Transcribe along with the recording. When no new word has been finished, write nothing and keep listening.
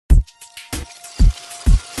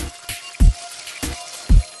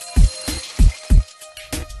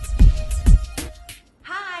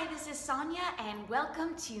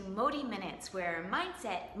welcome to Moti Minutes, where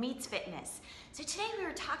mindset meets fitness. So today we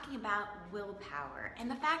were talking about willpower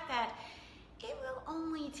and the fact that it will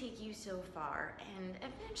only take you so far and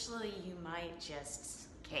eventually you might just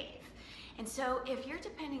cave. And so if you're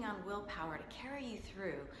depending on willpower to carry you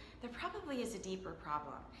through, there probably is a deeper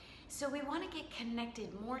problem. So we want to get connected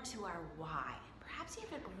more to our why. Perhaps you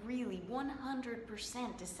haven't really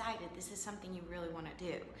 100% decided this is something you really want to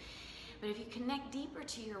do. But if you connect deeper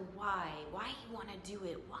to your why you want to do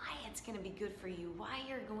it, why it's going to be good for you, why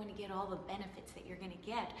you're going to get all the benefits that you're going to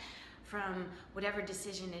get from whatever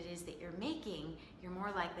decision it is that you're making, you're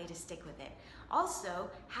more likely to stick with it.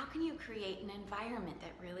 Also, how can you create an environment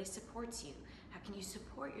that really supports you? How can you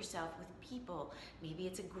support yourself with people? Maybe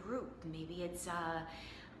it's a group, maybe it's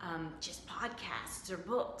just podcasts or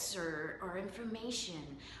books or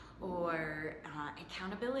information or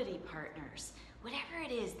accountability partners. Whatever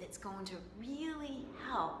it is that's going to really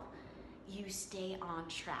help you stay on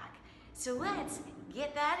track. So let's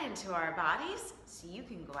get that into our bodies so you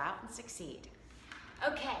can go out and succeed.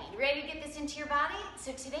 Okay, you ready to get this into your body?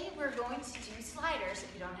 So today we're going to do sliders. If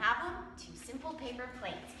you don't have them, 2 simple paper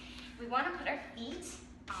plates. We want to put our feet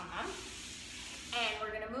on them, and we're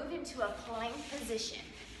going to move into a plank position.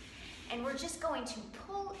 And we're just going to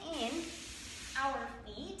pull in our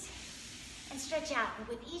feet and stretch out. And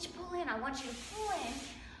with each pull in, I want you to pull in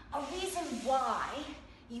a reason why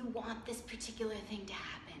you want this particular thing to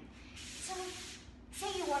happen. So say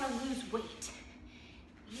you want to lose weight.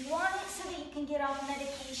 You want it so that you can get off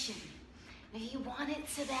medication. Maybe you want it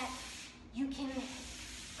so that you can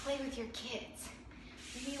play with your kids.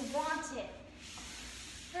 Maybe you want it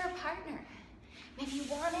for a partner. Maybe you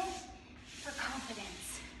want it for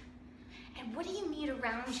confidence. And what do you need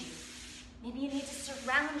around you? Maybe you need to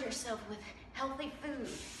surround yourself with healthy food.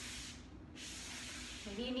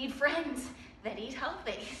 Maybe you need friends that eat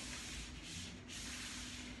healthy.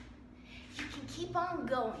 You can keep on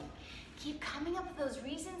going. Keep coming up with those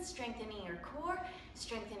reasons, strengthening your core,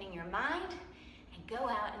 strengthening your mind, and go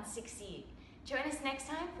out and succeed. Join us next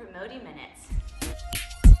time for Moti Minutes.